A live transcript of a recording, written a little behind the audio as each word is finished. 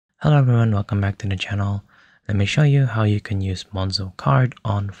Hello everyone, welcome back to the channel. Let me show you how you can use Monzo card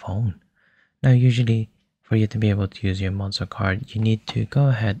on phone. Now usually for you to be able to use your Monzo card, you need to go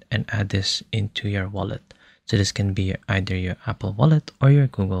ahead and add this into your wallet. So this can be either your Apple wallet or your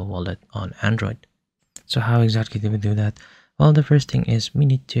Google wallet on Android. So how exactly do we do that? Well, the first thing is we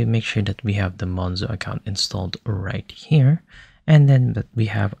need to make sure that we have the Monzo account installed right here, and then that we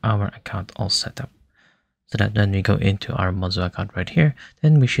have our account all set up. So that when we go into our Monzo account right here,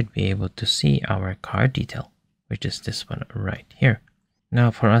 then we should be able to see our card detail, which is this one right here.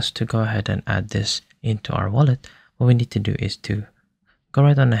 Now for us to go ahead and add this into our wallet, what we need to do is to go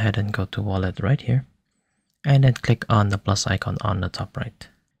right on ahead and go to wallet right here, and then click on the plus icon on the top right.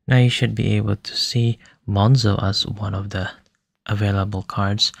 Now you should be able to see Monzo as one of the available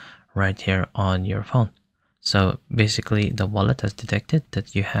cards right here on your phone. So basically the wallet has detected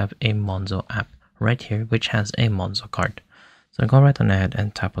that you have a Monzo app right here which has a Monzo card. So go right on ahead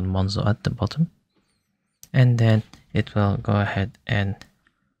and tap on Monzo at the bottom, and then it will go ahead and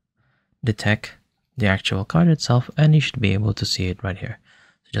detect the actual card itself, and you should be able to see it right here.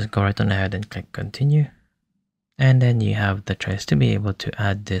 So just go right on ahead and click continue, and then you have the choice to be able to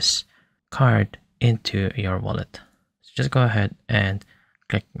add this card into your wallet. So just go ahead and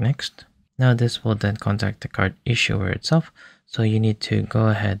click next. Now this will then contact the card issuer itself, so you need to go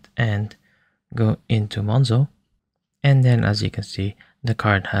ahead and go into Monzo, and then as you can see, the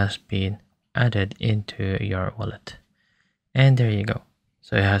card has been added into your wallet, and there you go.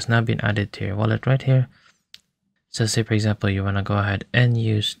 So it has now been added to your wallet right here. So say for example you want to go ahead and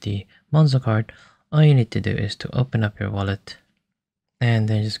use the Monzo card, all you need to do is to open up your wallet, and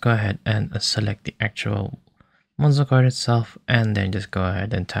then just go ahead and select the actual Monzo card itself, and then just go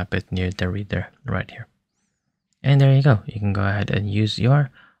ahead and tap it near the reader right here. And there you go, you can go ahead and use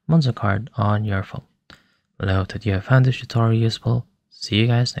your Monzo card on your phone. Well, I hope that you have found this tutorial useful. See you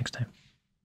guys next time.